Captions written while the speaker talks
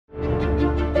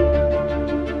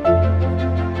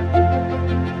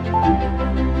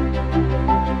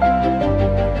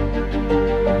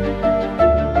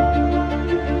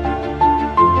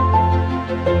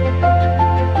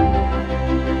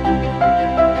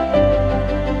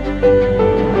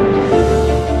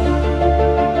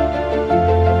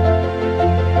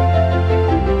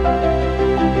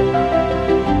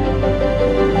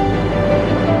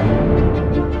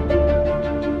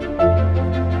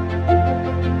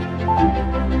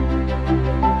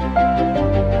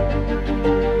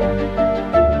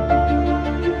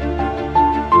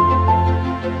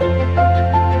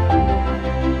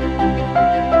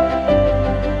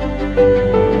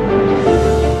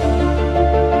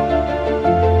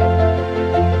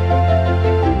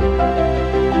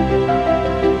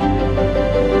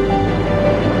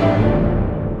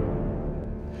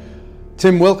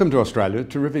Tim, welcome to Australia.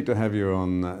 Terrific to have you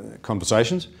on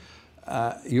Conversations.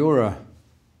 You're a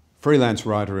freelance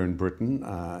writer in Britain.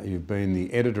 You've been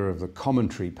the editor of the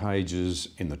commentary pages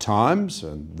in The Times,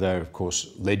 and they're of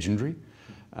course legendary.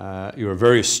 You're a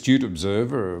very astute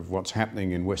observer of what's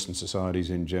happening in Western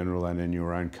societies in general and in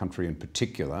your own country in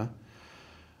particular.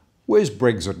 Where's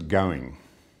Brexit going?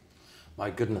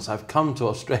 My goodness, I've come to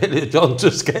Australia, John, to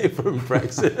escape from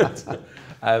Brexit.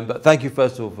 But thank you,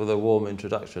 first of all, for the warm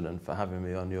introduction and for having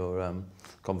me on your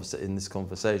in this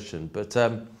conversation. But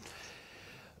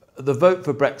the vote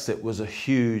for Brexit was a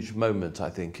huge moment, I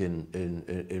think,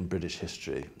 in British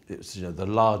history. It was, the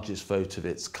largest vote of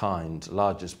its kind,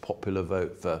 largest popular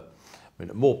vote for.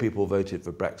 More people voted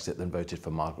for Brexit than voted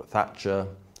for Margaret Thatcher,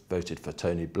 voted for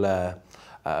Tony Blair.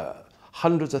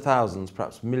 Hundreds of thousands,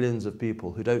 perhaps millions of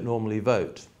people who don't normally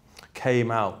vote came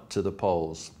out to the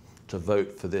polls to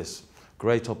vote for this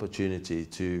great opportunity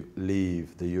to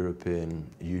leave the European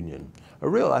Union. A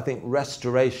real, I think,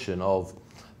 restoration of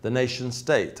the nation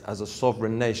state as a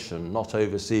sovereign nation, not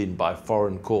overseen by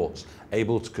foreign courts,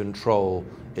 able to control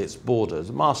its borders,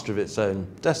 master of its own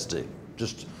destiny.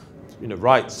 Just,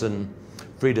 rights and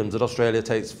freedoms that Australia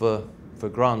takes for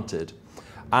granted.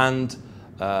 And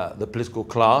the political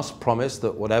class promised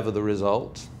that whatever the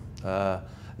result,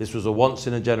 this was a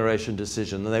once-in-a-generation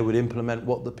decision, and they would implement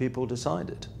what the people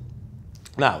decided.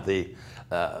 Now, the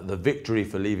victory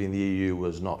for leaving the EU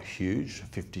was not huge,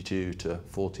 52 to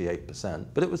 48%,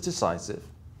 but it was decisive,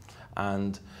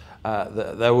 and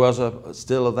there was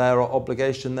still their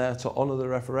obligation there to honour the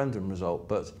referendum result.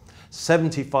 But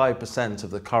 75%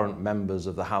 of the current members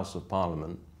of the House of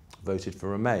Parliament voted for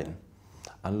Remain.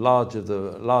 And large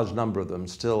number of them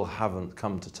still haven't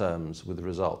come to terms with the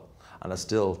result and are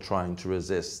still trying to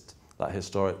resist that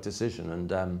historic decision.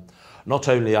 And not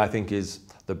only, I think, is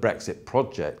the Brexit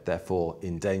project therefore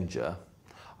in danger,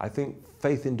 I think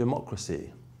faith in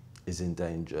democracy is in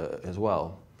danger as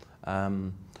well,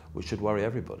 which should worry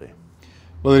everybody.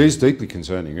 Well, it is deeply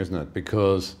concerning, isn't it?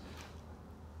 Because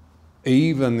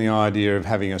even the idea of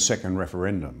having a second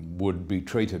referendum would be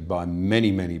treated by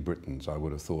many, many Britons, I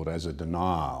would have thought, as a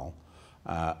denial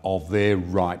of their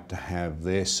right to have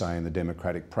their say in the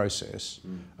democratic process.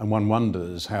 And one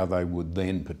wonders how they would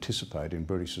then participate in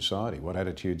British society, what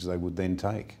attitudes they would then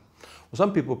take. Well,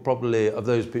 some people probably, of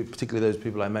those people, particularly those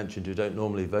people I mentioned who don't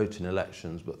normally vote in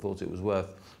elections but thought it was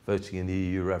worth voting in the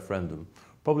EU referendum,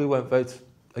 probably won't vote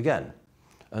again.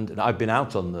 And I've been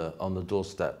out on the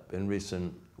doorstep in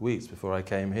recent weeks before I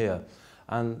came here,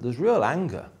 and there's real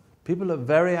anger. People are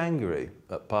very angry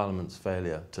at Parliament's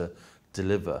failure to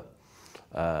deliver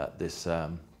this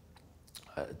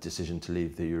decision to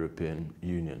leave the European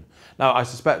Union. Now, I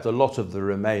suspect a lot of the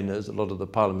Remainers, a lot of the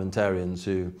parliamentarians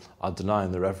who are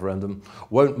denying the referendum,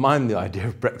 won't mind the idea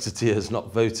of Brexiteers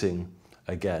not voting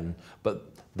again.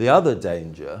 But the other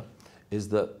danger is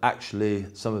that actually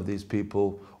some of these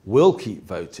people will keep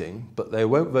voting, but they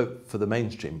won't vote for the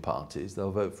mainstream parties.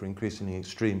 They'll vote for increasingly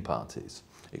extreme parties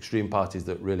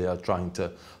that really are trying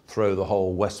to throw the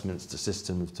whole Westminster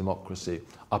system of democracy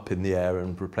up in the air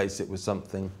and replace it with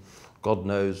something God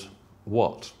knows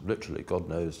what, literally God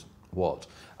knows what.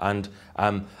 And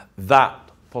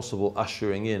that possible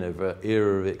ushering in of an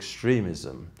era of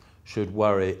extremism should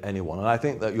worry anyone. And I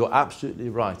think that you're absolutely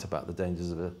right about the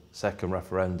dangers of a second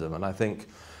referendum. And I think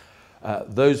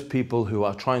those people who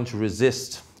are trying to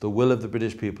resist the will of the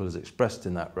British people as expressed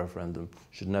in that referendum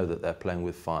should know that they're playing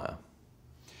with fire.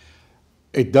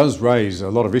 It does raise a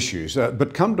lot of issues,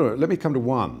 but let me come to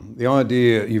one. The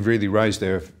idea you've really raised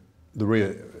there,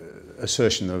 the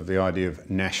assertion of the idea of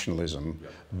nationalism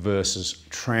versus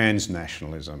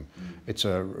transnationalism. It's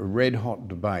a red-hot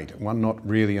debate, one not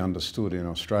really understood in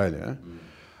Australia.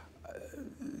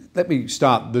 Let me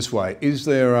start this way. Is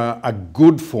there a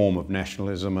good form of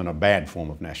nationalism and a bad form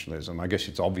of nationalism? I guess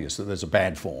it's obvious that there's a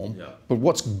bad form, but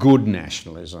what's good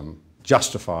nationalism,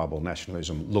 justifiable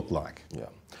nationalism look like? Yeah.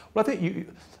 Well, I think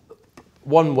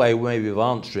one way maybe of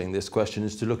answering this question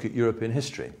is to look at European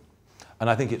history. And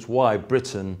I think it's why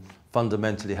Britain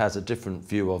fundamentally has a different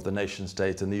view of the nation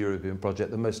state and the European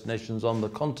project than most nations on the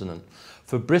continent.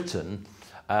 For Britain,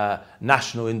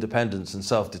 national independence and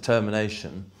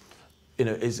self-determination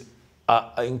is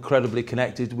incredibly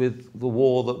connected with the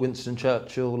war that Winston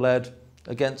Churchill led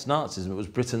against Nazism. It was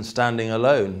Britain standing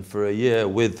alone for a year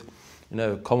with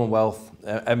Commonwealth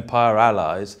Empire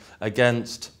allies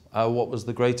against what was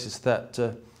the greatest threat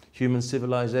to human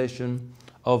civilization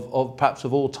of perhaps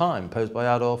of all time, posed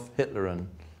by Adolf Hitler and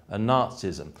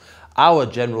Nazism. Our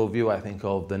general view, I think,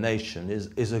 of the nation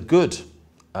is a good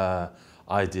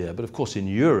idea, but of course in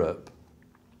Europe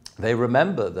they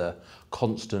remember the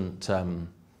constant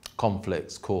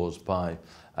conflicts caused by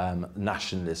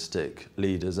nationalistic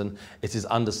leaders, and it is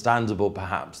understandable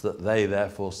perhaps that they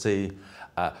therefore see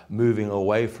moving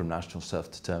away from national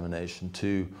self-determination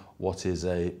to what is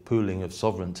a pooling of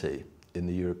sovereignty in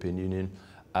the European Union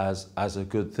as a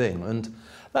good thing. And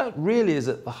that really is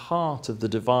at the heart of the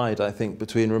divide, I think,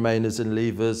 between Remainers and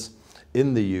Leavers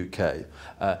in the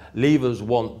UK. Leavers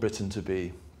want Britain to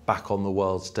be back on the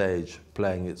world stage,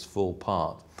 playing its full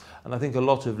part. And I think a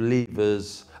lot of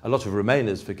Remainers, a lot of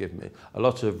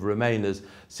Remainers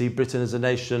see Britain as a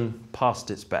nation past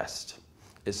its best.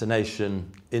 It's a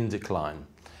nation in decline.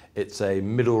 It's a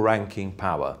middle-ranking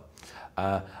power.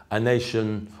 A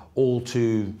nation all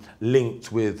too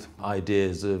linked with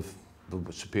ideas of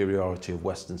the superiority of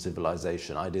Western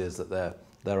civilization, ideas that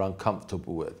they're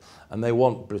uncomfortable with. And they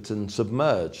want Britain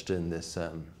submerged in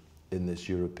this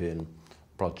European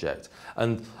project.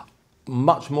 And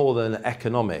much more than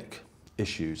economic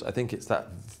issues, I think it's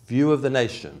that view of the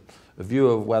nation, a view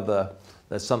of whether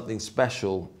there's something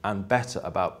special and better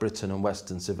about Britain and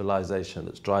Western civilization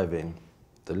that's driving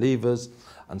the Leavers,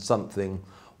 and something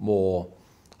more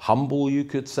humble, you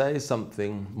could say,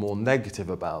 something more negative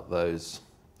about those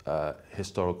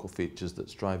historical features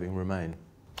that's driving Remain.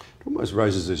 It almost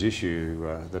raises this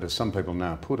issue that, as some people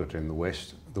now put it in the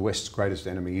West's greatest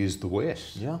enemy is the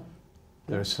West. Yeah.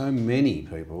 There are so many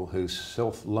people who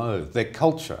self-loathe their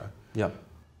culture. Yeah.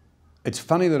 It's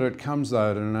funny that it comes, though,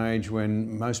 at an age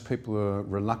when most people are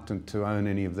reluctant to own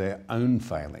any of their own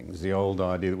failings. The old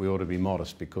idea that we ought to be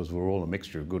modest because we're all a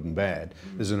mixture of good and bad.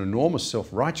 There's an enormous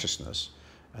self-righteousness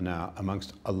now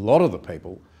amongst a lot of the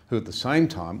people who at the same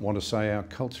time want to say our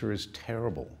culture is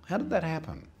terrible. How did that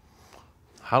happen?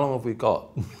 How long have we got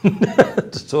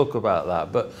to talk about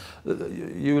that? But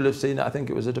you will have seen, I think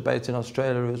it was a debate in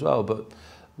Australia as well, but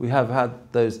we have had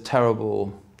those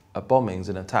terrible bombings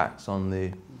and attacks on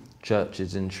the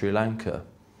churches in Sri Lanka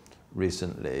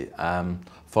recently,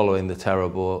 following the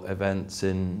terrible events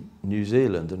in New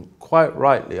Zealand. And quite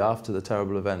rightly, after the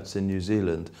terrible events in New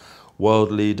Zealand,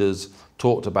 world leaders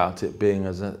talked about it being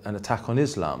as an attack on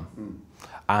Islam.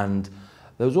 And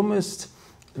there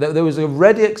was a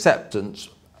ready acceptance,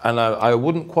 and I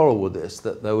wouldn't quarrel with this,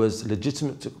 that there was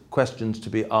legitimate questions to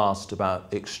be asked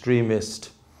about extremist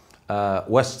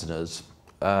Westerners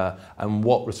and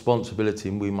what responsibility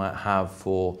we might have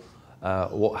for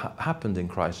what happened in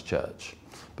Christchurch.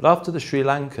 But after the Sri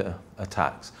Lanka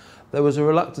attacks, there was a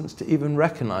reluctance to even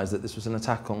recognise that this was an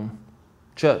attack on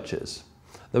churches.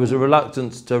 There was a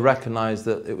reluctance to recognise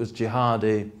that it was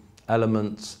jihadi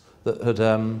elements that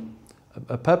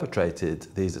had perpetrated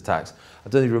these attacks. I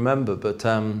don't even remember, but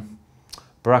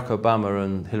Barack Obama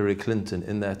and Hillary Clinton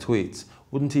in their tweets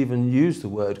wouldn't even use the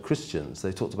word Christians.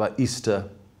 They talked about Easter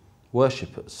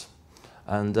worshippers.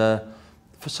 And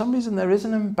for some reason there is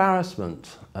an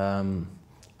embarrassment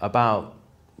about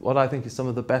what I think is some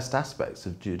of the best aspects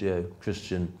of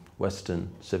Judeo-Christian Western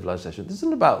civilization.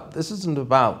 This isn't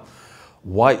about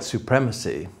white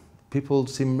supremacy. People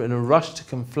seem in a rush to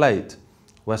conflate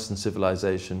Western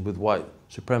civilization with white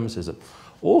supremacism.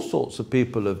 All sorts of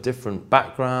people of different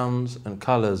backgrounds and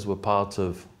colours were part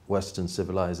of Western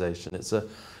civilization. It's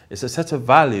a set of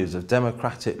values, of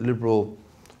democratic, liberal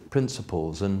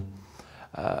principles, and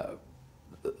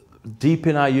deep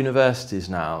in our universities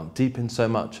now, deep in so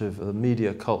much of the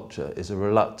media culture, is a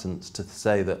reluctance to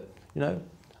say that, you know,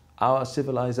 our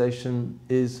civilization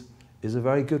is a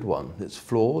very good one. It's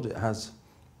flawed, it has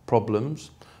problems,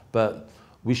 but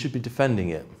we should be defending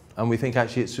it. And we think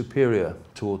actually it's superior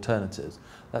to alternatives.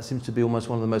 That seems to be almost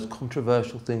one of the most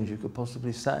controversial things you could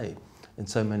possibly say in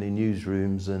so many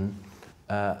newsrooms and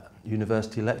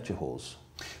university lecture halls.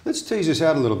 Let's tease this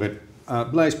out a little bit.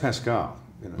 Blaise Pascal,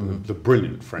 the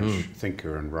brilliant French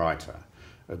thinker and writer,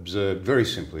 observed very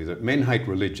simply that men hate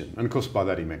religion, and of course by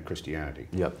that he meant Christianity.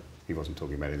 Yep. He wasn't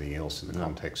talking about anything else in the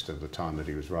context of the time that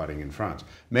he was writing in France.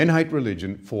 Men hate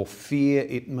religion for fear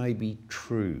it may be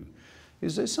true.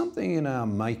 Is there something in our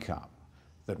makeup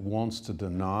that wants to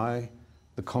deny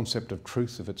the concept of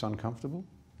truth if it's uncomfortable?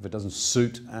 If it doesn't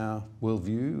suit our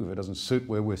worldview, if it doesn't suit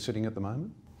where we're sitting at the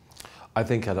moment? I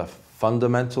think at a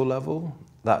fundamental level,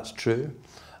 that's true.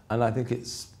 And I think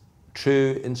it's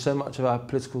true in so much of our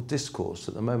political discourse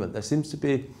at the moment. There seems to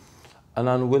be an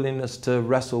unwillingness to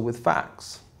wrestle with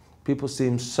facts. People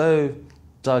seem so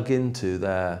dug into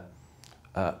their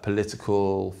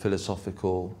political,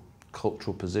 philosophical,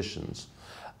 cultural positions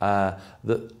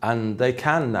and they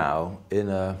can now, in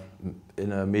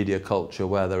a media culture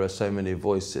where there are so many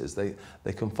voices,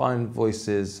 they can find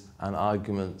voices and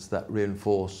arguments that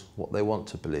reinforce what they want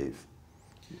to believe.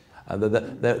 And,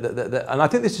 and I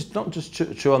think this is not just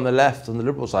true on the left, on the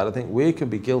liberal side. I think we can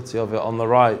be guilty of it on the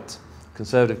right,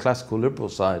 conservative, classical, liberal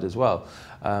side as well.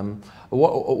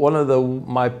 One of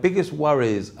my biggest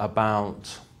worries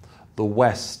about the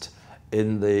West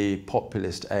in the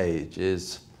populist age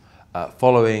is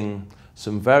following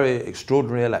some very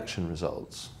extraordinary election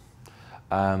results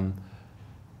in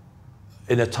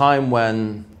a time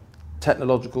when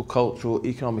technological, cultural,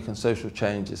 economic and social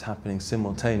change is happening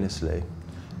simultaneously.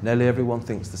 Nearly everyone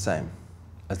thinks the same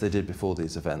as they did before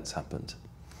these events happened.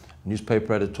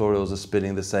 Newspaper editorials are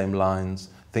spinning the same lines,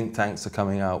 think tanks are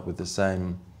coming out with the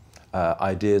same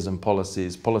ideas and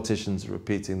policies, politicians are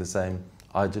repeating the same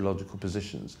ideological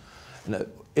positions. You know,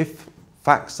 if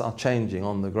facts are changing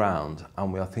on the ground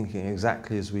and we are thinking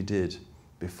exactly as we did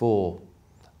before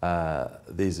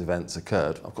these events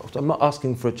occurred, of course, I'm not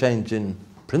asking for a change in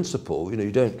principle, you know,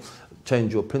 you don't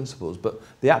change your principles, but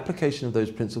the application of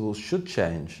those principles should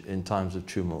change in times of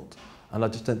tumult. And I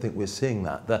just don't think we're seeing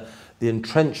that. The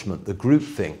entrenchment, the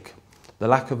groupthink, the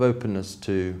lack of openness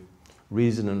to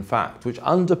reason and fact, which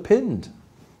underpinned,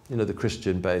 you know, the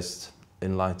Christian-based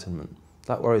Enlightenment,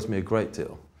 that worries me a great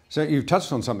deal. So you've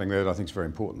touched on something there that I think is very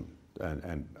important,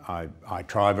 and I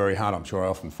try very hard, I'm sure I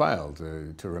often fail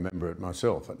to remember it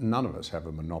myself. None of us have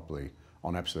a monopoly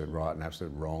on absolute right and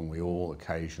absolute wrong. We all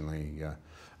occasionally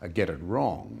get it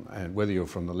wrong, and whether you're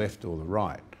from the left or the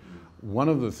right. One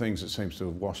of the things that seems to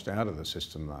have washed out of the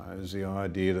system, though, is the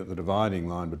idea that the dividing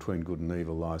line between good and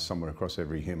evil lies somewhere across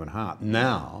every human heart.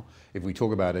 Now, if we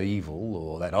talk about evil,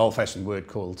 or that old-fashioned word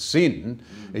called sin,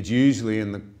 it's usually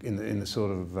in the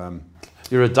sort of...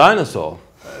 You're a dinosaur.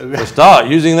 To start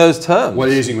using those terms.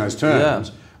 Well, using those terms.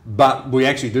 Yeah. But we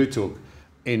actually do talk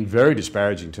in very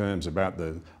disparaging terms about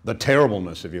the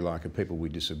terribleness, if you like, of people we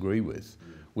disagree with.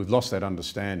 We've lost that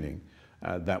understanding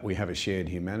that we have a shared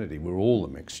humanity. We're all a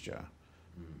mixture.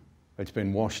 It's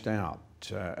been washed out.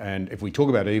 And if we talk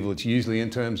about evil, it's usually in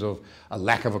terms of a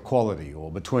lack of equality,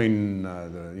 or between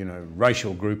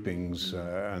racial groupings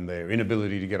and their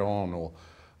inability to get on,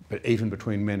 but even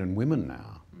between men and women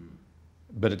now.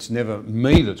 But it's never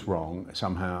me that's wrong,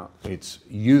 somehow it's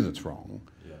you that's wrong.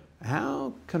 Yeah.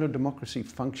 How can a democracy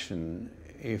function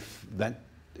if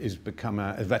that's become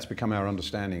our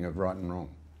understanding of right and wrong?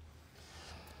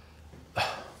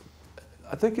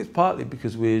 I think it's partly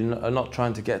because we are not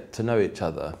trying to get to know each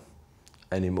other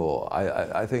anymore.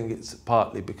 I think it's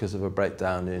partly because of a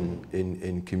breakdown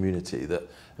in community that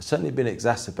has certainly been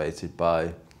exacerbated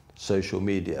by social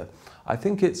media. I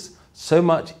think it's so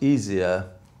much easier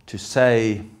to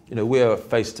say, you know, we are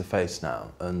face to face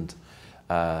now, and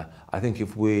I think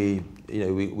if we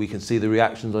can see the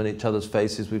reactions on each other's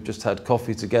faces. We've just had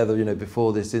coffee together, you know,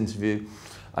 before this interview.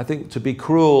 I think to be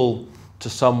cruel to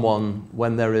someone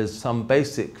when there is some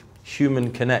basic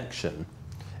human connection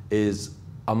is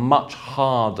a much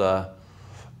harder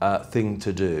thing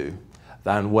to do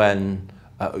than when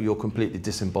you're completely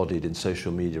disembodied in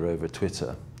social media over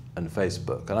Twitter and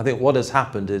Facebook. And I think what has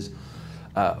happened is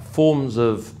forms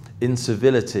of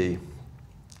incivility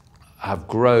have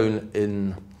grown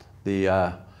in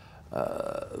the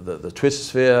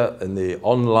Twittersphere, in the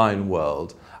online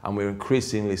world, and we're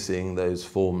increasingly seeing those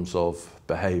forms of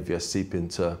behaviour seep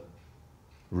into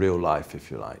real life, if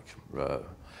you like,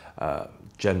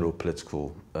 general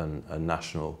political and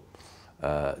national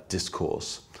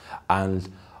discourse. And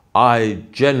I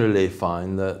generally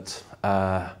find that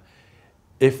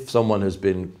if someone has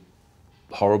been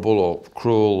horrible or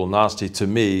cruel or nasty to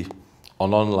me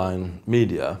on online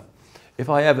media, if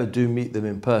I ever do meet them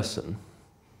in person,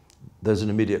 there's an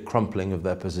immediate crumpling of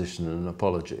their position and an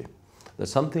apology.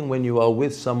 There's something when you are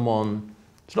with someone,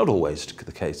 it's not always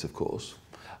the case, of course,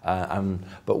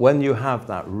 but when you have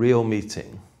that real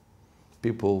meeting,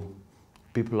 people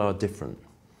are different.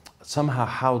 Somehow,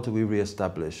 how do we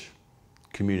re-establish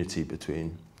community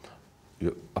between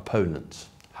your opponents?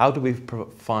 How do we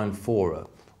find fora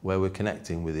where we're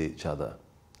connecting with each other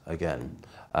again?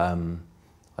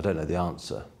 I don't know the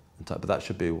answer, but that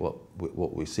should be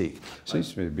what we seek.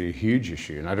 Seems to me to be a huge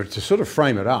issue. And to sort of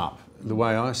frame it up, the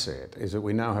way I see it is that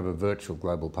we now have a virtual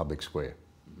global public square.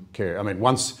 I mean,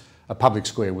 once a public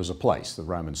square was a place, the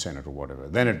Roman Senate or whatever.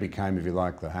 Then it became, if you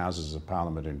like, the Houses of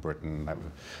Parliament in Britain,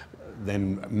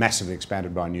 then massively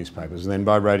expanded by newspapers, and then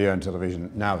by radio and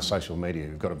television. Now with social media,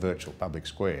 you've got a virtual public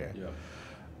square. Yeah.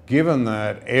 Given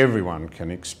that everyone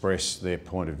can express their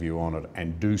point of view on it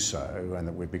and do so, and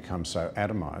that we've become so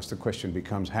atomised, the question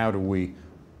becomes, how do we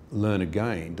learn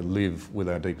again to live with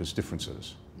our deepest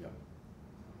differences? Yeah.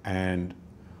 And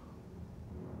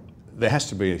there has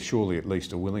to be surely at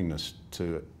least a willingness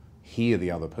to hear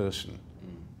the other person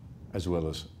as well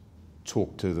as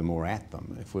talk to them or at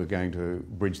them if we're going to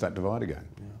bridge that divide again.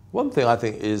 Yeah. One thing I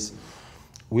think is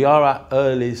we are at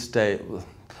early stage.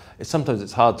 Sometimes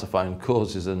it's hard to find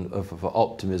causes for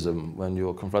optimism when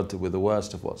you're confronted with the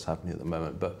worst of what's happening at the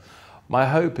moment. But my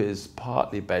hope is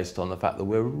partly based on the fact that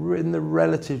we're in the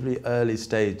relatively early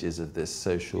stages of this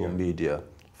social media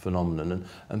phenomenon.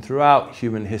 And throughout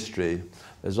human history,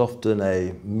 there's often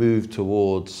a move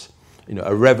towards,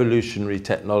 a revolutionary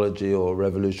technology or a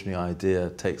revolutionary idea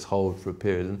takes hold for a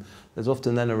period, and there's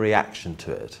often then a reaction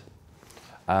to it.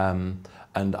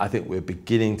 And I think we're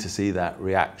beginning to see that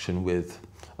reaction with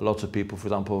a lot of people, for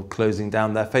example, closing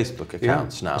down their Facebook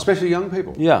accounts now. Especially young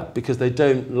people. Yeah, because they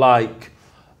don't like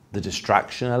the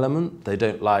distraction element. They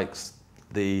don't like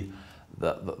the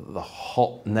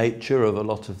hot nature of a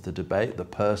lot of the debate, the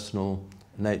personal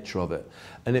nature of it.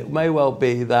 And it may well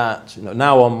be that,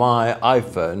 now on my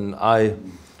iPhone, I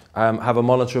have a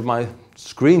monitor of my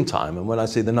screen time, and when I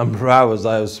see the number of hours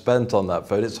I have spent on that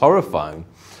phone, it's horrifying.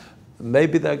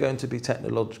 Maybe there are going to be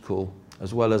technological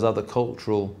as well as other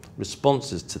cultural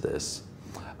responses to this,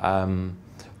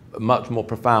 much more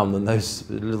profound than those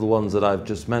little ones that I've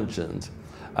just mentioned,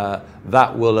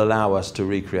 that will allow us to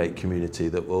recreate community,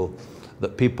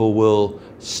 that people will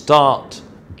start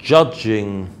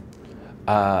judging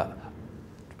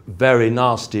very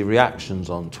nasty reactions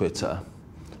on Twitter,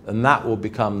 and that will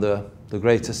become the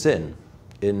greater sin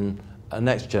in a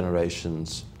next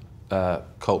generation's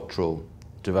cultural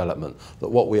development. That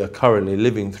what we are currently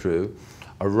living through,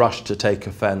 a rush to take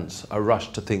offence, a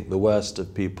rush to think the worst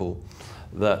of people,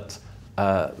 that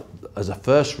as a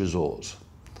first resort,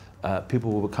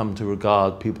 people will come to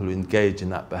regard people who engage in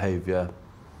that behaviour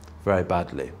very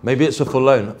badly. Maybe it's a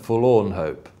forlorn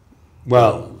hope.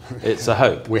 Well, it's a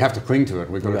hope. We have to cling to it.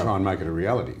 We've got to try and make it a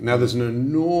reality. Now, there's an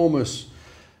enormous,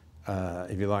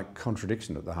 if you like,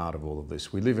 contradiction at the heart of all of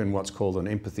this. We live in what's called an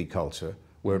empathy culture,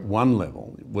 where at one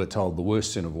level, we're told the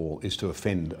worst sin of all is to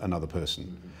offend another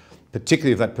person,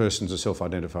 particularly if that person's a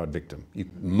self-identified victim. You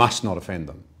must not offend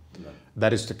them. No.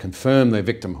 That is to confirm their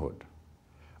victimhood.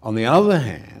 On the other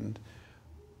hand,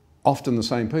 often the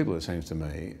same people, it seems to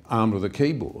me, armed with a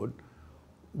keyboard,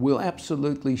 will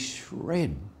absolutely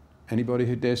shred anybody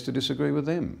who dares to disagree with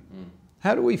them.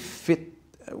 How do we fit?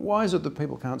 Why is it that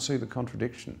people can't see the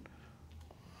contradiction?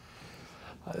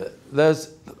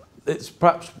 It's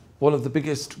perhaps one of the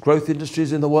biggest growth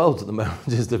industries in the world at the moment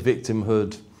is the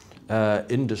victimhood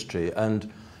industry, and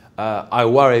I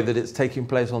worry that it's taking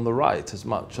place on the right as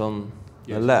much on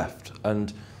the left.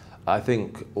 And I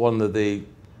think one of the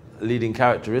leading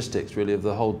characteristics really of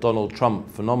the whole Donald Trump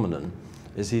phenomenon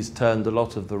is he's turned a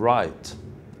lot of the right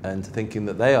into thinking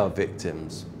that they are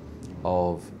victims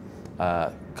of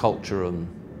culture and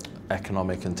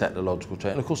economic and technological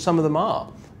change. And of course some of them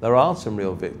are. There are some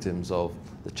real victims of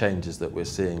the changes that we're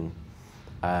seeing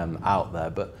out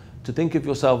there. But to think of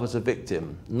yourself as a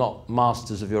victim, not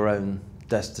masters of your own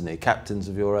destiny, captains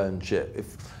of your own ship,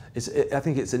 I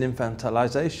think it's an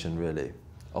infantilization really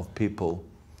of people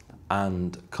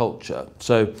and culture.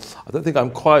 So I don't think I'm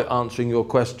quite answering your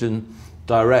question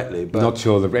directly. But not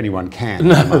sure that anyone can.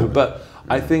 No, but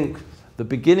I think the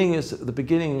beginning,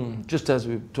 just as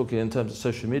we were talking in terms of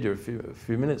social media a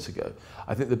few minutes ago,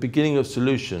 I think the beginning of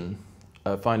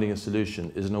finding a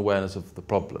solution is an awareness of the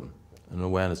problem, an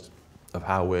awareness of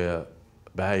how we're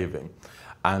behaving,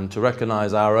 and to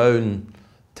recognise our own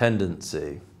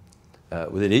tendency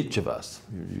within each of us.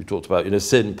 You talked about,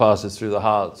 sin passes through the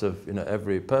hearts of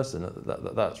every person.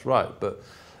 That's right, but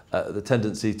the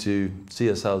tendency to see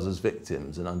ourselves as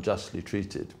victims and unjustly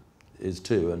treated is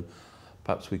too. And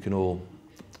perhaps we can all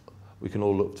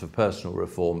look to personal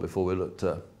reform before we look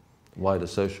to wider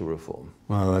social reform.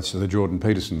 Well, that's the Jordan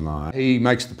Peterson line. He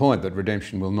makes the point that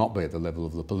redemption will not be at the level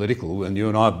of the political, and you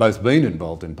and I have both been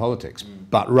involved in politics,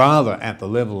 but rather at the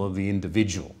level of the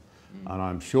individual. And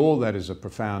I'm sure that is a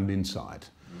profound insight.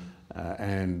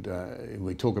 And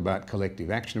we talk about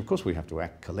collective action. Of course we have to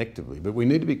act collectively, but we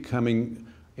need to be coming,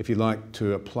 if you like,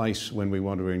 to a place when we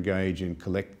want to engage in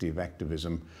collective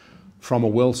activism from a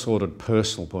well-sorted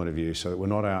personal point of view, so that we're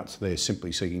not out there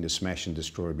simply seeking to smash and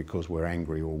destroy because we're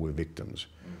angry or we're victims.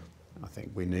 I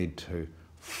think we need to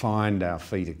find our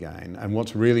feet again. And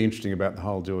what's really interesting about the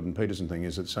whole Jordan Peterson thing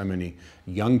is that so many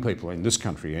young people in this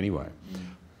country anyway,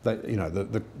 that,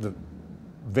 the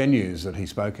venues that he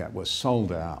spoke at were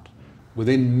sold out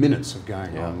within minutes of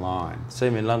going online.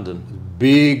 Same in London.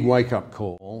 Big wake-up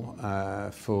call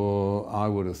for, I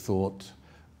would have thought,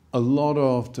 a lot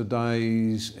of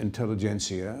today's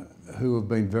intelligentsia who have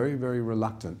been very, very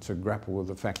reluctant to grapple with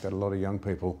the fact that a lot of young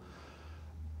people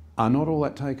are not all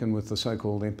that taken with the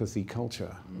so-called empathy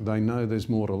culture. They know there's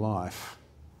more to life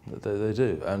They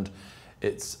do. And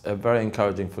it's a very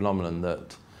encouraging phenomenon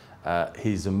that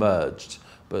he's emerged.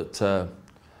 But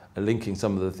linking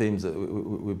some of the themes that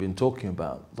we've been talking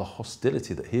about, the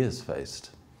hostility that he has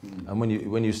faced. And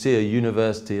when you see a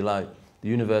university like the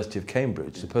University of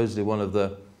Cambridge, supposedly one of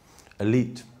the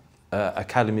elite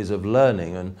academies of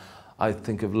learning, and I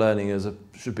think of learning as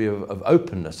should be of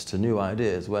openness to new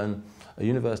ideas, when a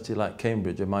university like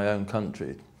Cambridge in my own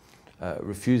country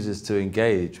refuses to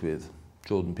engage with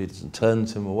Jordan Peterson,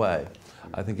 turns him away.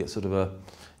 I think it's sort of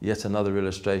yet another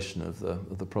illustration of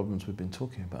the problems we've been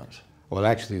talking about. Well,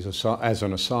 actually, as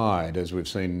an aside, as we've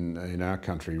seen in our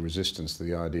country, resistance to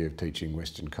the idea of teaching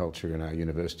Western culture in our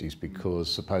universities,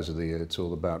 because supposedly it's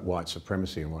all about white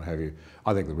supremacy and what have you.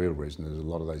 I think the real reason is a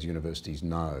lot of those universities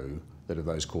know that if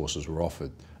those courses were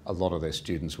offered, a lot of their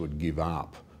students would give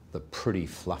up the pretty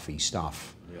fluffy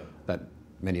stuff that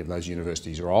many of those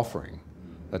universities are offering.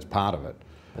 That's part of it.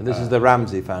 And this is the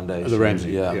Ramsey Foundation. The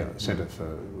Ramsey, Centre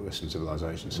for Western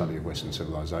Civilization, Study of Western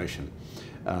Civilization.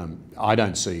 I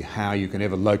don't see how you can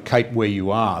ever locate where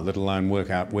you are, let alone work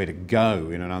out where to go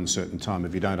in an uncertain time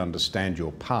if you don't understand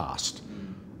your past.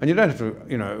 And you don't have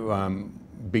to,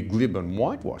 be glib and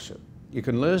whitewash it. You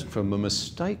can learn from the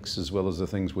mistakes as well as the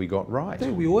things we got right. I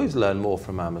think we always learn more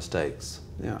from our mistakes.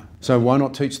 Yeah. So why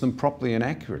not teach them properly and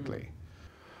accurately?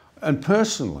 And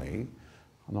personally,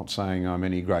 I'm not saying I'm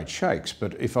any great shakes,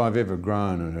 but if I've ever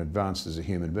grown and advanced as a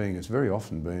human being, it's very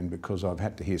often been because I've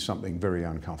had to hear something very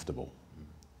uncomfortable.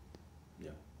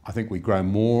 I think we grow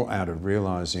more out of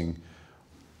realising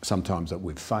sometimes that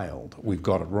we've failed, we've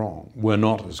got it wrong, we're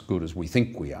not as good as we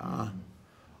think we are,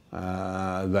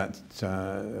 than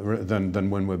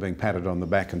when we're being patted on the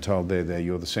back and told, there,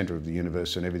 you're the centre of the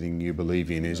universe and everything you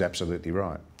believe in is absolutely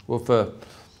right. Well,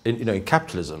 in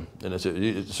capitalism,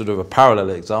 it's sort of a parallel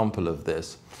example of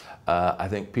this. I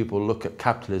think people look at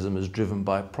capitalism as driven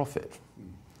by profit.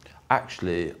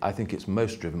 Actually, I think it's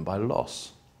most driven by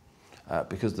loss.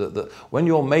 Because when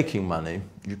you're making money,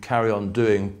 you carry on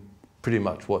doing pretty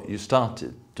much what you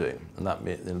started doing,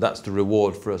 and that's the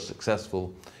reward for a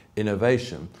successful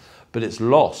innovation. But it's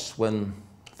loss when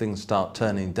things start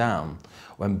turning down,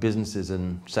 when businesses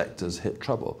and sectors hit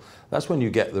trouble. That's when you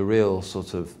get the real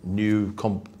sort of new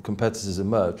competitors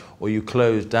emerge, or you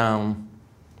close down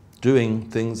doing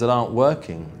things that aren't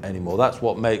working anymore. That's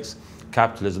what makes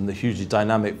capitalism the hugely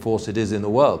dynamic force it is in the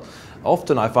world.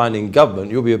 Often I find in government,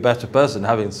 you'll be a better person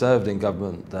having served in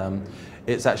government.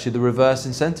 It's actually the reverse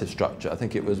incentive structure. I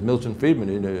think it was Milton Friedman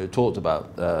who talked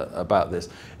about this.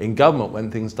 In government,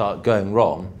 when things start going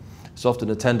wrong, it's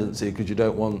often a tendency, because you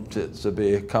don't want it to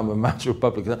become a matter of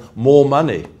public, more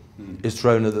money is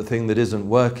thrown at the thing that isn't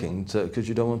working, because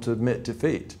you don't want to admit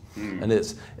defeat. And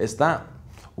it's that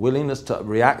willingness to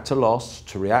react to loss,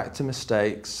 to react to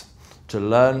mistakes, to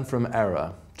learn from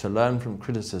error, to learn from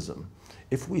criticism.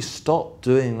 If we stop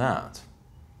doing that,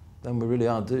 then we really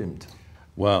are doomed.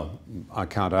 Well, I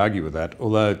can't argue with that,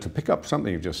 although to pick up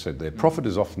something you've just said there, profit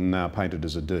is often now painted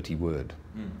as a dirty word.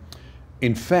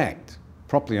 In fact,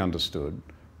 properly understood,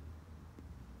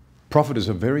 profit is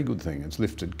a very good thing. It's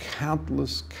lifted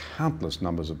countless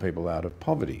numbers of people out of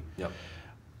poverty. Yep.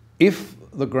 If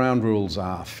the ground rules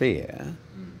are fair,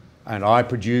 and I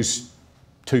produce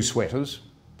 2 sweaters,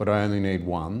 but I only need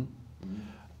 1,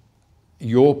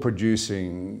 you're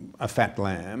producing a fat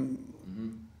lamb,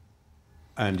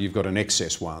 and you've got an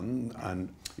excess one, and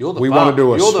we want to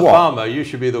do a swap. You're the farmer, you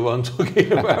should be the one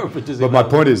talking about producing. But my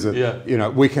point is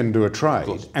that we can do a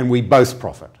trade, and we both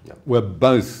profit. Yep. We're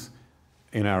both,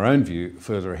 in our own view,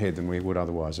 further ahead than we would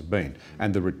otherwise have been.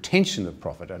 And the retention of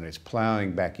profit and its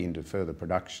ploughing back into further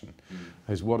production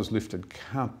is what has lifted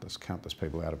countless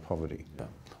people out of poverty. Yeah.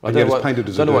 I don't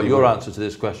know what your answer to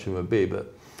this question would be,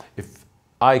 but if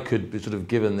I could be sort of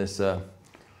given this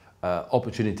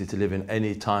opportunity to live in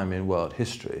any time in world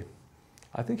history,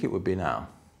 I think it would be now,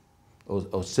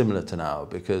 or similar to now,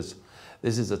 because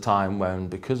this is a time when,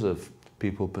 because of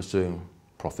people pursuing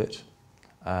profit,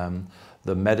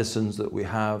 the medicines that we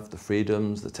have, the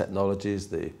freedoms, the technologies,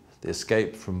 the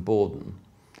escape from boredom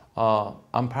are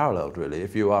unparalleled, really.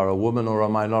 If you are a woman or a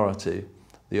minority,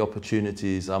 the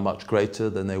opportunities are much greater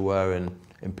than they were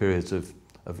in periods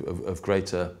of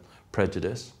greater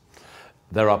prejudice.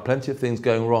 There are plenty of things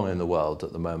going wrong in the world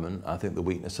at the moment. I think the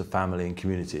weakness of family and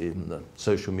community, even the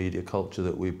social media culture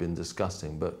that we've been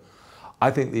discussing. But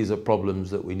I think these are problems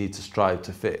that we need to strive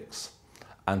to fix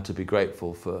and to be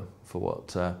grateful for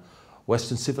what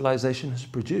Western civilization has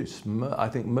produced. I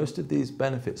think most of these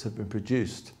benefits have been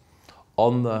produced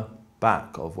on the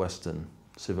back of Western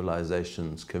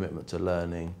civilization's commitment to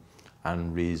learning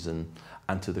and reason,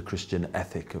 and to the Christian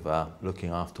ethic of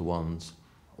looking after one's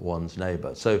one's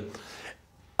neighbour. So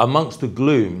amongst the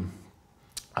gloom,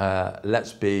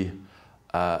 let's be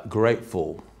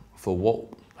grateful for what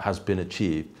has been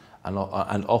achieved, and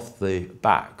off the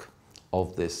back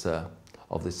of this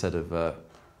set of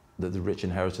the rich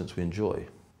inheritance we enjoy.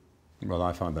 Well,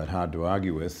 I find that hard to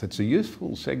argue with. It's a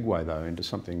useful segue, though, into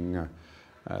something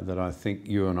that I think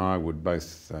you and I would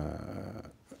both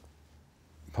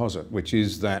posit, which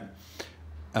is that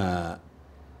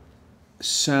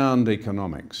sound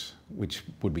economics, which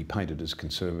would be painted as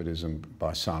conservatism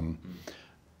by some,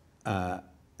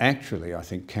 actually I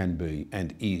think can be,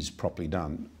 and is properly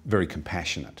done, very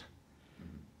compassionate.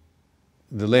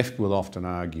 The left will often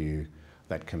argue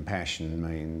that compassion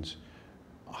means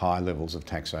high levels of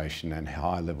taxation and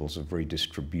high levels of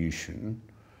redistribution.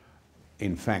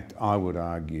 In fact, I would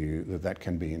argue that that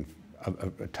can be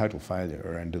a total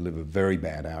failure and deliver very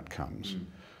bad outcomes.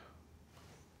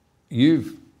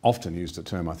 You've often used the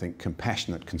term, I think,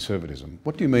 compassionate conservatism.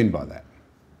 What do you mean by that?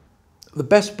 The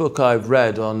best book I've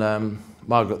read on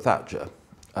Margaret Thatcher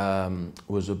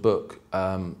was a book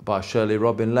by Shirley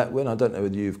Robin Letwin. I don't know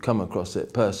whether you've come across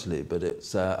it personally, but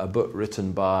it's a book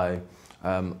written by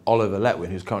Oliver Letwin,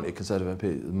 who's currently a Conservative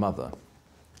MP's mother.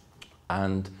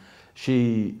 And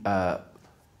she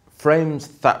frames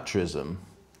Thatcherism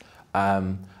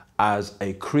as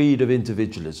a creed of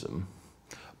individualism,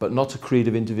 but not a creed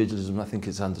of individualism I think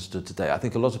it's understood today. I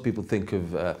think a lot of people think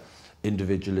of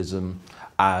individualism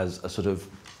as a sort of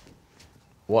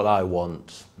what I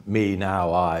want, me,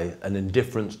 now, I, an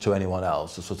indifference to anyone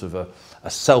else, a sort of a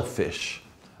selfish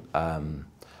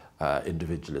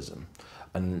individualism.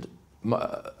 And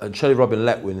Shirley Robin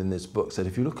Letwin in this book said,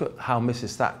 if you look at how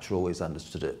Mrs. Thatcher always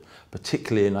understood it,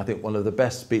 particularly in, I think, one of the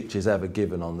best speeches ever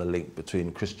given on the link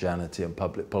between Christianity and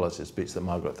public policy, a speech that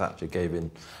Margaret Thatcher gave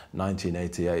in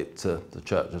 1988 to the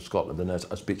Church of Scotland, and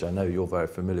a speech I know you're very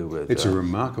familiar with. It's a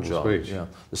remarkable John, speech. Yeah.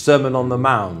 The Sermon on the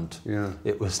Mount, yeah.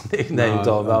 It was nicknamed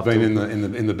on. I've been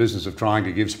in the business of trying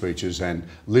to give speeches and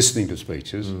listening to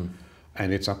speeches.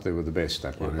 And it's up there with the best,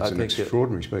 that one. It's an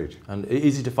extraordinary speech. And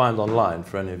easy to find online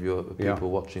for any of your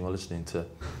people watching or listening to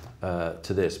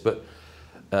this. But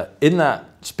in that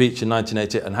speech in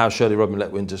 1988, and how Shirley Robin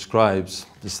Letwin describes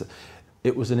this,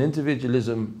 it was an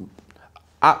individualism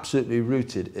absolutely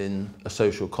rooted in a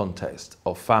social context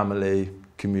of family,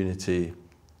 community,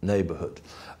 neighbourhood,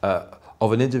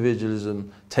 of an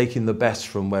individualism taking the best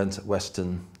from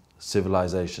Western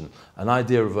civilization, an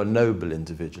idea of a noble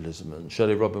individualism. And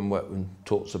Shirley Robin Letwin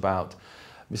talks about,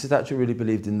 Mrs. Thatcher really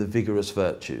believed in the vigorous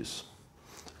virtues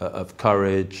of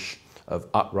courage, of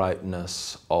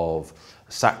uprightness, of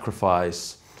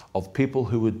sacrifice, of people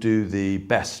who would do the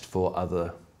best for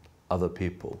other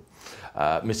people.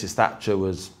 Mrs. Thatcher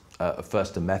was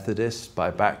first a Methodist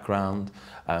by background,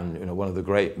 and one of the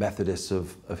great Methodists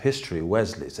of history,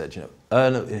 Wesley, said,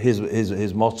 earn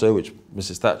his motto, which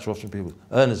Mrs. Thatcher often people,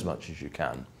 earn as much as you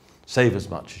can, save as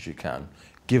much as you can,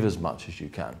 give as much as you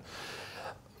can.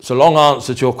 It's a long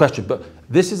answer to your question, but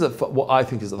this is what I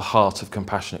think is at the heart of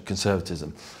compassionate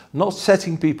conservatism. Not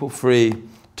setting people free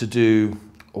to do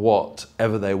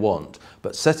whatever they want,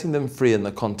 but setting them free in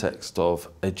the context of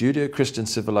a Judeo-Christian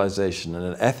civilization and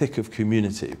an ethic of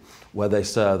community where they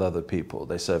serve other people.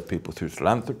 They serve people through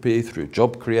philanthropy, through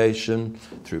job creation,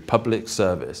 through public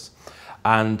service.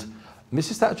 And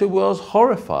Mrs. Thatcher was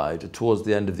horrified towards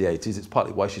the end of the 80s. It's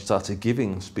partly why she started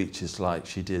giving speeches like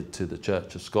she did to the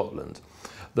Church of Scotland,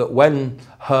 that when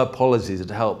her policies had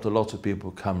helped a lot of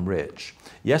people become rich,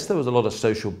 yes, there was a lot of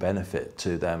social benefit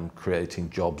to them creating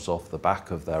jobs off the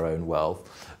back of their own wealth.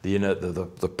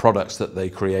 The products that they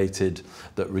created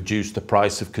that reduced the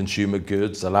price of consumer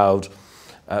goods, allowed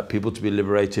people to be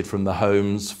liberated from the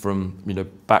homes, from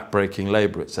backbreaking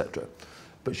labour, etc.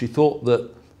 But she thought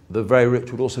that the very rich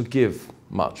would also give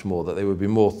much more, that they would be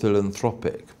more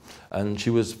philanthropic. And she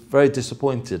was very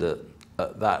disappointed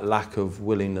at that lack of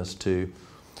willingness to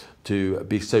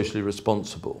be socially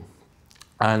responsible.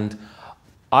 And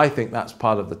I think that's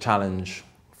part of the challenge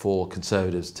for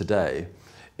Conservatives today,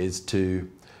 is to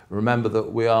remember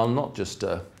that we are not just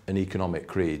an economic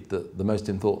creed, that the most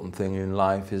important thing in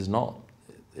life is not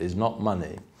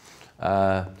money.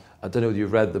 I don't know whether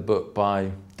you've read the book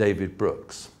by David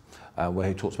Brooks, where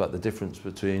he talks about the difference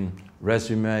between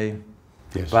resume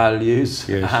values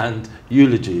and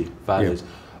eulogy values.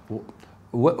 Yeah.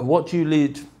 What do you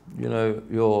lead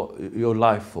your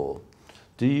life for?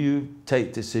 Do you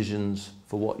take decisions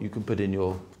for what you can put in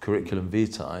your curriculum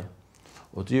vitae,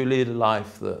 or do you lead a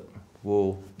life that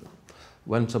will,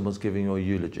 when someone's giving your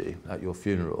eulogy at your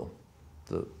funeral,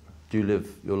 do you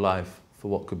live your life for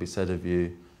what could be said of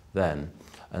you then?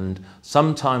 And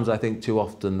sometimes I think too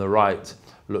often the right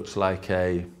looks like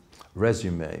a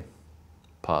resume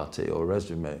party or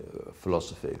resume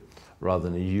philosophy rather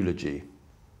than a eulogy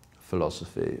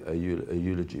philosophy, a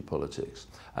eulogy politics.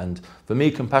 And for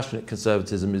me, compassionate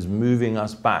conservatism is moving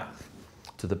us back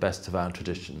to the best of our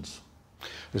traditions.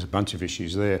 There's a bunch of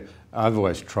issues there. I've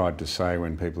always tried to say,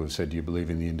 when people have said, do you believe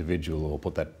in the individual, or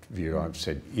put that view, I've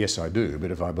said, yes, I do,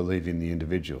 but if I believe in the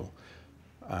individual,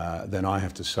 then I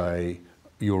have to say,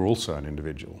 you're also an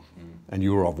individual, and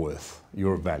you're of worth,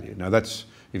 you're of value. Now that's,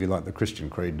 if you like, the Christian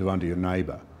creed, do unto your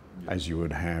neighbour as you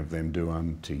would have them do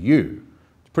unto you.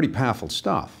 It's pretty powerful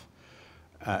stuff.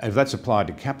 If that's applied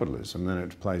to capitalism, then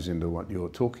it plays into what you're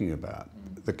talking about.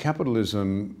 The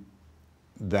capitalism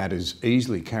that is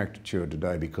easily caricatured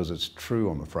today, because it's true,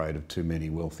 I'm afraid, of too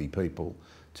many wealthy people,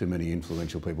 too many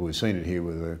influential people. We've seen it here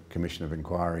with the Commission of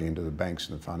Inquiry into the banks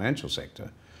and the financial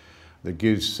sector, that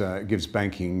gives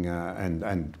banking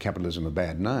and capitalism a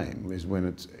bad name, is when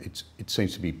it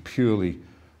seems to be purely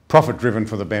profit-driven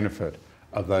for the benefit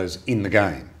of those in the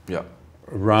game, yeah,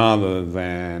 rather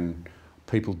than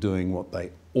people doing what they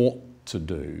ought to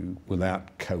do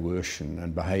without coercion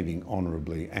and behaving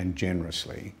honourably and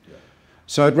generously. Yeah.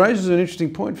 So it raises an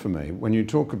interesting point for me when you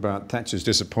talk about Thatcher's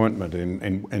disappointment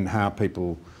in how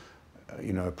people,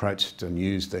 approached and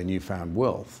used their newfound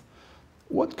wealth.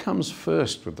 What comes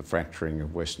first with the fracturing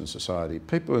of Western society?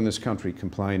 People in this country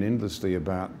complain endlessly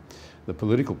about the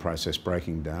political process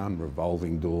breaking down,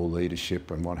 revolving door leadership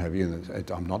and what have you.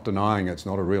 I'm not denying it's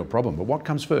not a real problem, but what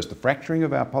comes first? The fracturing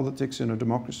of our politics in a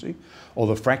democracy, or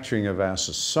the fracturing of our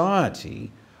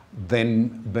society then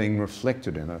being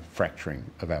reflected in a fracturing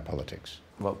of our politics?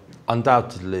 Well,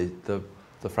 undoubtedly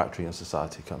the fracturing of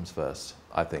society comes first,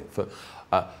 I think.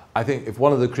 I think if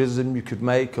one of the criticisms you could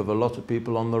make of a lot of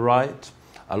people on the right,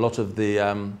 a lot of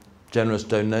the generous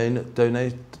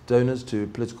donors to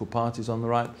political parties on the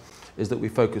right, is that we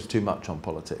focus too much on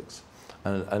politics.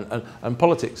 And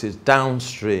politics is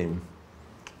downstream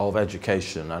of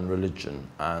education and religion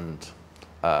and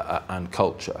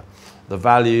culture. The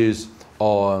values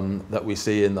that we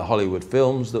see in the Hollywood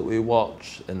films that we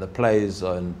watch, in the plays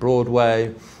on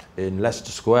Broadway, in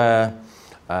Leicester Square,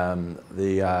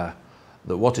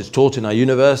 what is taught in our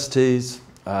universities,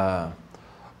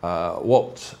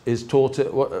 what is taught,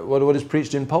 what is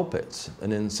preached in pulpits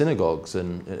and in synagogues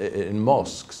and in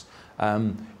mosques.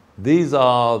 These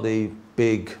are the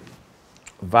big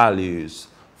values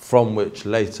from which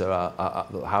later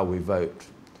how we vote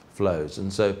flows.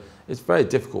 And so it's very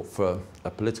difficult for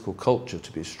a political culture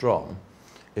to be strong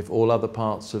if all other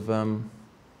parts of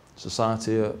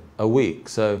society are weak.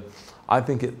 So I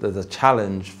think there's a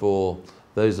challenge for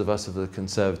those of us of a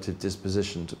conservative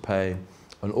disposition to pay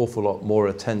an awful lot more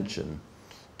attention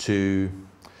to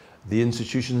the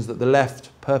institutions that the left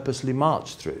purposely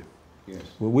marched through. Yes.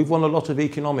 Well, we've won a lot of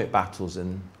economic battles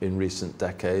in recent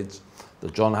decades. The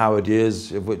John Howard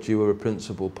years, of which you were a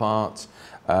principal part,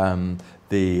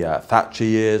 the Thatcher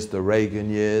years, the Reagan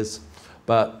years.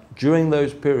 But during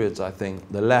those periods, I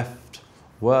think the left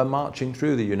were marching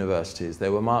through the universities. They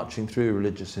were marching through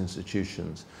religious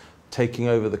institutions, taking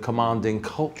over the commanding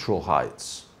cultural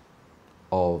heights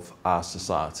of our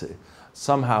society.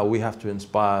 Somehow we have to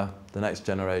inspire the next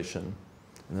generation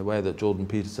in the way that Jordan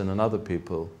Peterson and other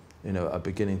people are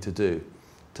beginning to do,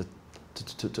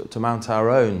 to mount our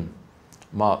own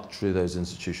march through those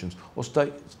institutions, or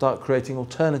start creating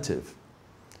alternative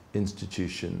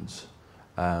institutions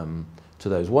to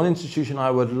those. One institution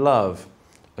I would love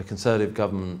a Conservative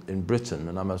government in Britain,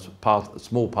 and I'm a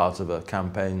small part of a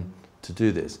campaign to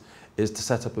do this, is to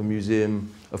set up a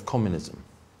museum of communism.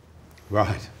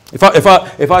 Right.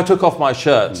 If I took off my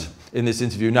shirt in this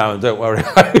interview now, and don't worry,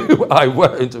 I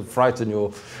won't frighten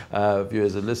your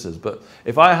viewers and listeners, but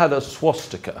if I had a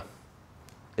swastika,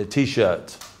 a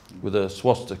T-shirt with a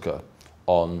swastika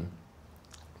on,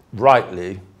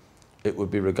 rightly, it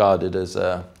would be regarded as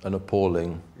an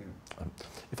appalling.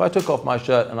 If I took off my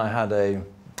shirt and I had a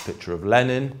picture of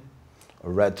Lenin, a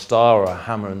red star, or a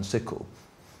hammer and sickle,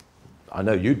 I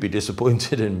know you'd be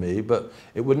disappointed in me, but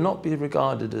it would not be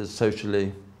regarded as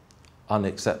socially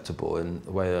unacceptable in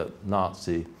the way a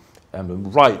Nazi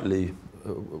rightly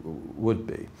would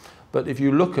be. But if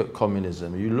you look at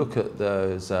communism, you look at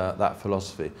those, that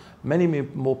philosophy, many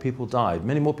more people died.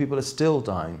 Many more people are still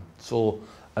dying. Saw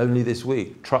only this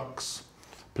week trucks,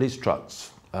 police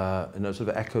trucks, in a sort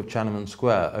of echo of Tiananmen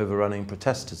Square, overrunning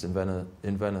protesters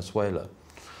in Venezuela.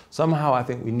 Somehow I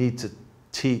think we need to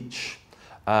teach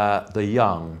the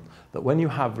young that when you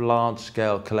have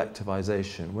large-scale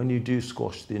collectivization, when you do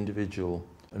squash the individual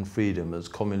and freedom, as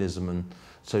communism and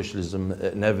socialism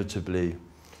inevitably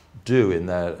do in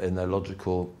their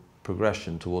logical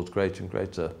progression towards greater and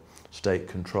greater state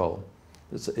control.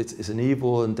 It's an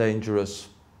evil and dangerous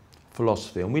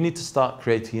philosophy, and we need to start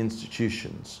creating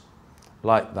institutions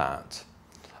like that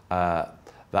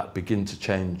that begin to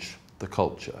change the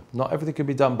culture. Not everything can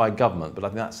be done by government, but I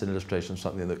think that's an illustration of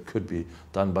something that could be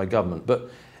done by government. But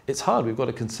it's hard. We've got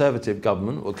a conservative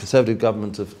government, or conservative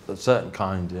government of a certain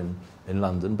kind in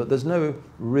London, but there's no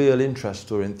real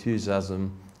interest or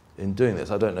enthusiasm in doing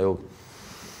this. I don't know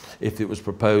if it was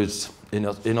proposed in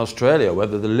Australia,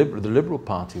 whether the Liberal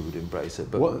Party would embrace it,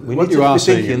 but we need to be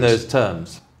thinking in those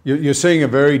terms. You're seeing a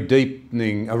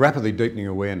rapidly deepening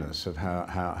awareness of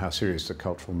how serious the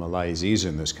cultural malaise is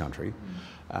in this country.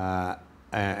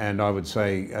 And I would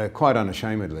say quite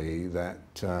unashamedly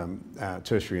that our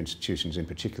tertiary institutions in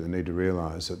particular need to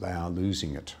realise that they are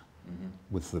losing it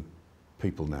with the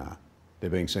people now. They're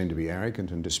being seen to be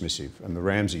arrogant and dismissive. And the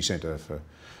Ramsay Centre for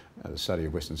the Study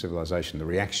of Western Civilisation, the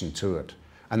reaction to it,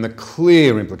 and the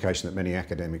clear implication that many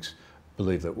academics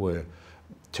believe that we're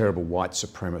terrible white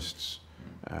supremacists,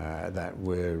 that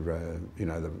we're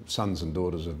the sons and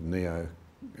daughters of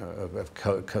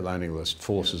colonialist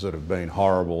forces that have been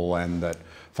horrible, and that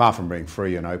far from being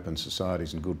free and open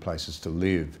societies and good places to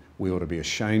live, we ought to be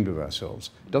ashamed of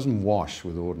ourselves. It doesn't wash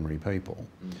with ordinary people.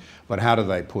 But how do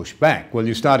they push back? Well,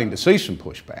 you're starting to see some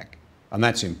pushback, and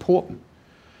that's important.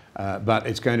 But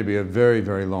it's going to be a very,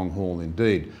 very long haul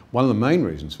indeed. One of the main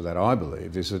reasons for that, I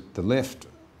believe, is that the left,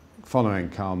 following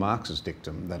Karl Marx's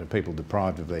dictum that a people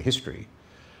deprived of their history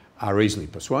are easily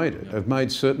persuaded, have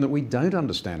made certain that we don't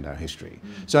understand our history.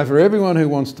 So for everyone who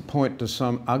wants to point to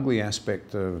some ugly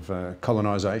aspect of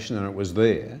colonisation, and it was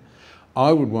there,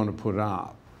 I would want to put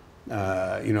up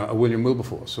a William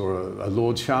Wilberforce or a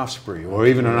Lord Shaftesbury or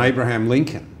even an Abraham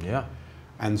Lincoln. Yeah.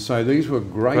 And so these were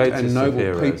great and noble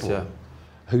heroes, people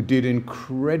who did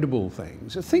incredible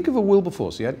things. Think of a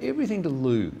Wilberforce. He had everything to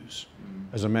lose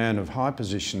as a man of high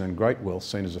position and great wealth,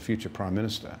 seen as a future Prime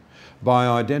Minister, by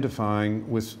identifying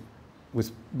with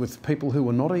people who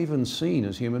were not even seen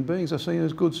as human beings. They're seen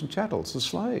as goods and chattels, the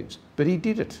slaves. But he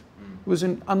did it. It was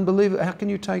unbelievable. How can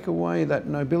you take away that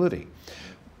nobility?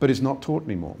 But it's not taught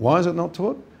anymore. Why is it not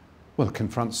taught? Well, it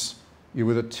confronts you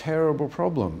with a terrible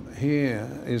problem. Here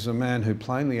is a man who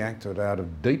plainly acted out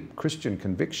of deep Christian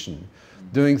conviction,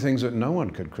 doing things that no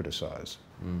one could criticise.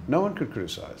 No one could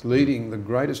criticise, leading the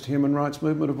greatest human rights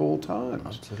movement of all times.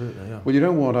 Absolutely, yeah. Well, you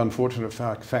don't want unfortunate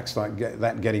facts like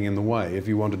that getting in the way if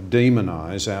you want to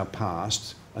demonise our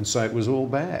past and say it was all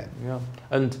bad. Yeah,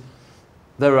 and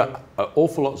there are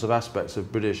awful lots of aspects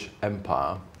of British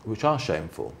Empire which are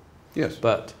shameful. Yes.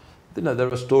 But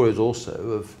there are stories also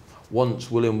of once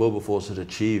William Wilberforce had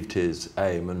achieved his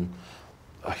aim, and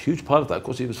a huge part of that, of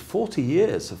course, he was 40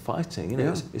 years of fighting.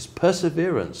 His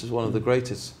perseverance is one of the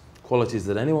greatest qualities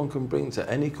that anyone can bring to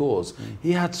any cause.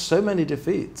 He had so many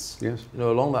defeats,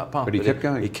 along that path. But he kept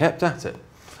going. He kept at it.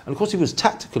 And of course he was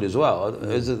tactical as well.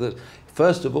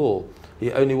 First of all,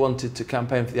 he only wanted to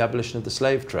campaign for the abolition of the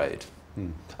slave trade.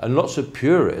 And lots of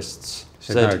purists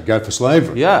said, no, go for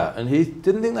slavery. Yeah, and he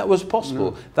didn't think that was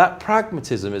possible. No. That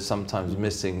pragmatism is sometimes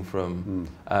missing from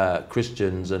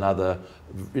Christians and other,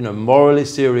 morally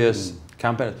serious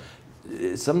campaigners.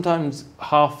 Sometimes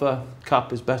half a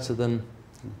cup is better than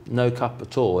no cup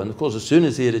at all. And of course, as soon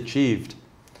as he had achieved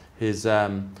his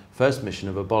first mission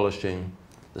of abolishing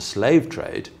the slave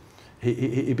trade,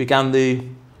 he began the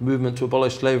movement to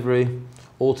abolish slavery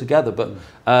altogether. But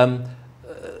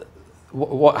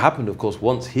what happened, of course,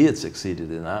 once he had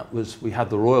succeeded in that, was we had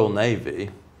the Royal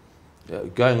Navy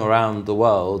going around the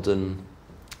world and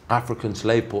African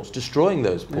slave ports, destroying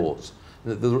those ports.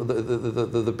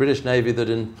 The British Navy, that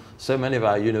in so many of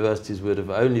our universities would have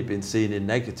only been seen in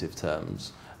negative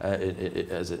terms,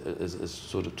 as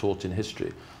sort of taught in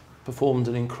history, performed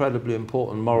an incredibly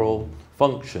important moral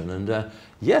function. And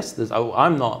yes,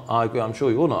 I'm not arguing, I'm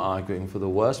sure you're not arguing for the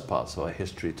worst parts of our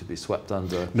history to be swept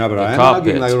under No, but the I am carpet.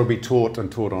 arguing they ought to be taught,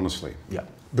 and taught honestly. Yeah.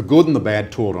 The good and the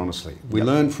bad taught honestly. We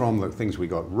learn from the things we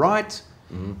got right,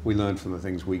 we learn from the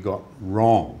things we got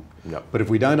wrong. But if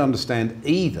we don't understand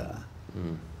either,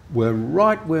 we're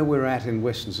right where we're at in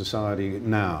Western society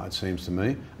now, it seems to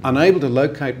me, unable to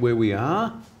locate where we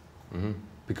are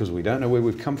because we don't know where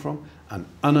we've come from, and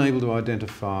unable to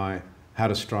identify how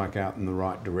to strike out in the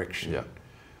right direction.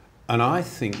 And I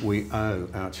think we owe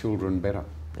our children better.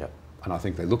 And I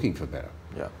think they're looking for better.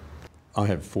 I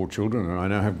have 4 children, and I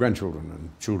now have grandchildren and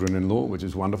children-in-law, which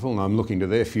is wonderful, and I'm looking to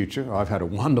their future. I've had a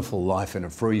wonderful life in a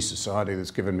free society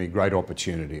that's given me great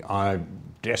opportunity. I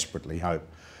desperately hope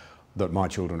that my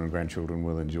children and grandchildren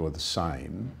will enjoy the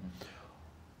same.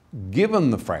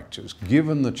 given the fractures,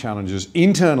 given the challenges,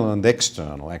 internal and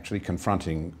external, actually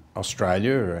confronting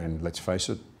Australia and, let's face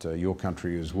it, your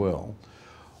country as well,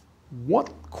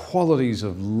 what qualities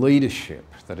of leadership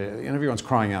that everyone's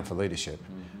crying out for leadership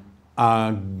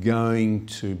are going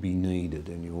to be needed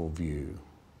in your view?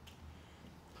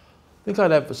 I think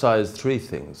I'd emphasise three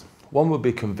things. One would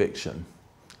be conviction.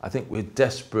 I think we're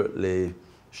desperately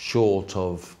short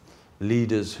of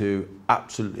leaders who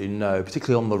absolutely know,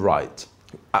 particularly on the right,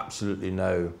 who absolutely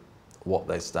know what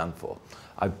they stand for.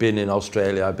 I've been in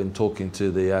Australia, I've been talking to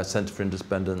the Centre for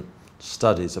Independent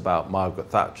Studies about Margaret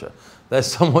Thatcher. There's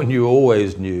someone you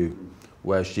always knew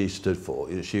where she stood for.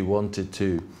 She wanted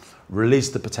to release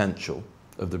the potential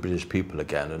of the British people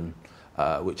again,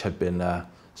 and which had been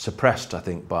suppressed, I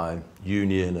think, by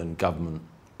union and government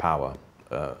power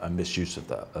and misuse of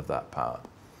that power.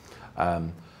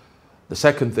 The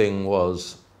second thing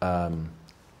was a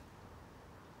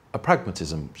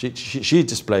pragmatism. She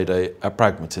displayed a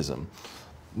pragmatism.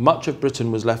 Much of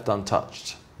Britain was left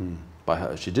untouched by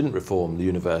her. She didn't reform the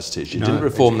universities. She didn't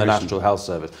reform the National Health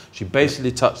Service. She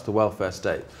basically touched the welfare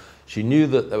state. She knew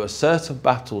that there were certain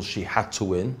battles she had to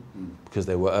win because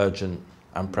they were urgent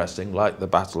and pressing, like the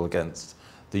battle against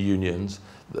the unions,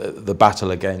 the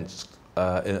battle against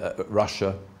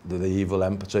Russia, the evil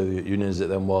empire, the union as it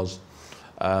then was,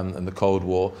 and the Cold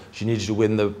War. She needed to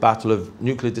win the battle of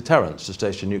nuclear deterrence to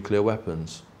station nuclear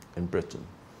weapons in Britain.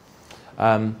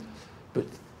 But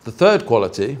the third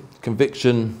quality,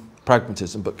 conviction,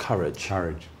 pragmatism, but courage.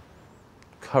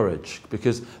 Courage,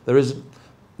 because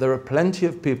there are plenty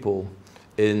of people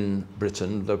in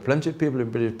Britain, there are plenty of people in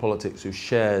British politics who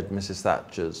shared Mrs.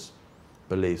 Thatcher's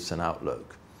beliefs and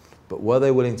outlook. But were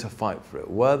they willing to fight for it?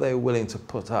 Were they willing to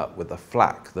put up with the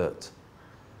flack that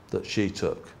she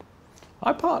took?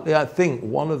 I think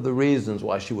one of the reasons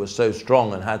why she was so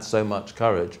strong and had so much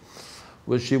courage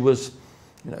was she was,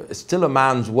 it's still a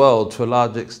man's world to a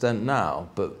large extent now,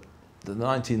 but the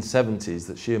 1970s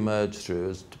that she emerged through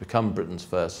as to become Britain's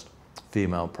first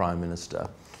female Prime Minister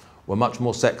were much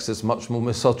more sexist, much more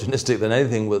misogynistic than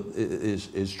anything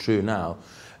is true now.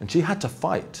 And she had to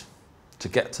fight to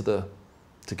get to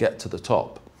the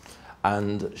top.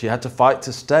 And she had to fight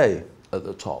to stay at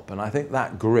the top. And I think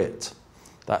that grit,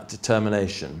 that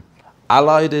determination,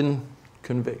 allied in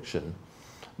conviction,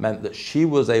 meant that she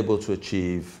was able to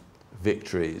achieve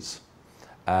victories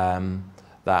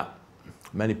that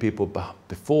many people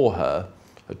before her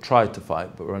had tried to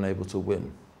fight but were unable to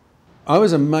win. I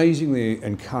was amazingly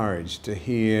encouraged to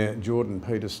hear Jordan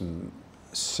Peterson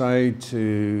say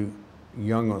to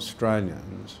young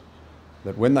Australians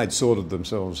that when they'd sorted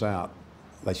themselves out,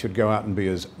 they should go out and be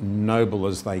as noble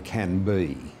as they can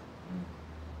be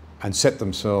and set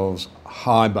themselves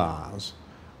high bars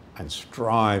and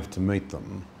strive to meet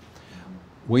them.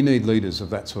 We need leaders of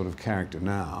that sort of character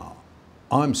now.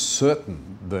 I'm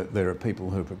certain that there are people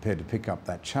who are prepared to pick up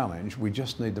that challenge. We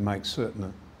just need to make certain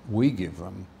that we give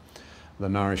them the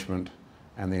nourishment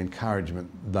and the encouragement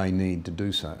they need to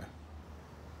do so.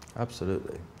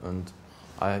 Absolutely. And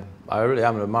I really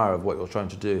am an admirer of what you're trying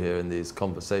to do here in these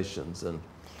conversations, and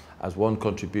as one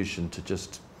contribution to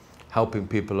just helping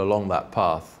people along that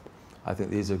path, I think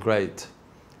these are great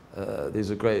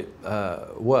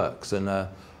works. And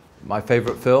my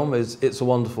favourite film is It's a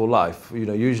Wonderful Life,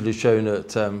 usually shown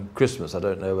at Christmas. I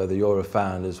don't know whether you're a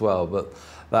fan as well, but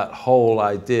that whole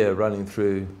idea running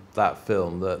through that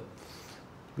film, that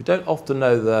we don't often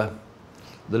know the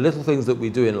little things that we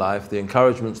do in life, the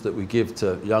encouragements that we give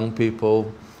to young people,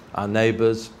 our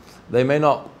neighbours. They may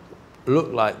not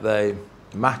look like they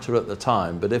matter at the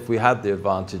time, but if we had the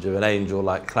advantage of an angel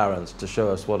like Clarence to show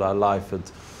us what our life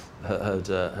had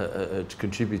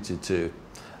contributed to,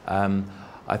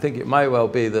 I think it might well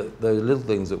be that the little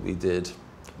things that we did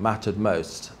mattered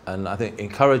most. And I think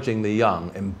encouraging the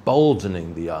young,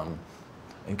 emboldening the young,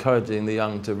 encouraging the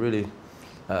young to really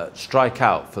strike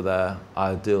out for their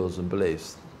ideals and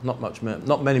beliefs.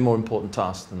 Not many more important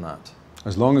tasks than that.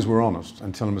 As long as we're honest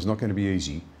and tell them it's not going to be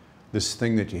easy, this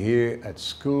thing that you hear at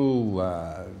school,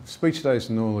 speech days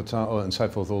and all the time, and so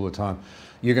forth all the time,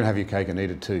 you can have your cake and eat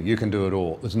it too. You can do it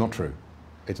all. It's not true.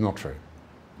 It's not true.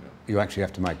 You actually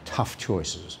have to make tough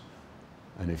choices.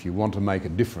 And if you want to make a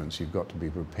difference, you've got to be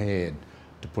prepared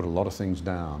to put a lot of things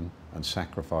down and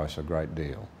sacrifice a great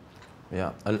deal.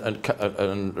 Yeah,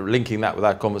 and linking that with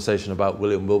our conversation about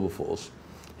William Wilberforce,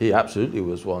 he absolutely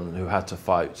was one who had to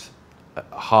fight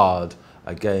hard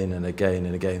again and again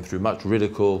and again through much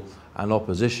ridicule and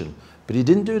opposition. But he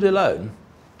didn't do it alone.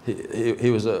 He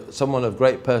was someone of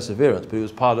great perseverance, but he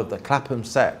was part of the Clapham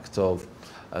sect of,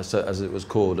 as it was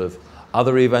called, of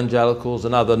other evangelicals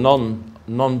and other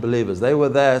non-believers. They were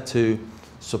there to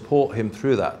support him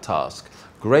through that task.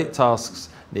 Great tasks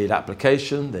need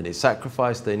application, they need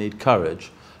sacrifice, they need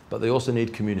courage, but they also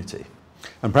need community.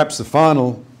 And perhaps the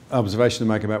final observation to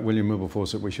make about William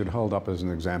Wilberforce that we should hold up as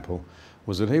an example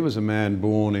was that he was a man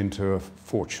born into a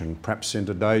fortune, perhaps in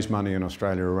today's money in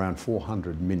Australia around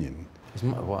 400 million.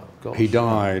 Gosh. He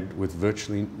died with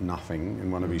virtually nothing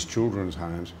in one of his children's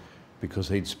homes because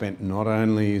he'd spent not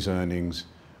only his earnings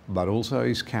but also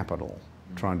his capital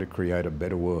trying to create a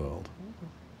better world.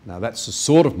 Now that's the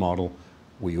sort of model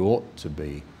we ought to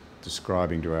be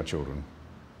describing to our children.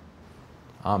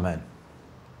 Amen.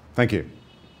 Thank you.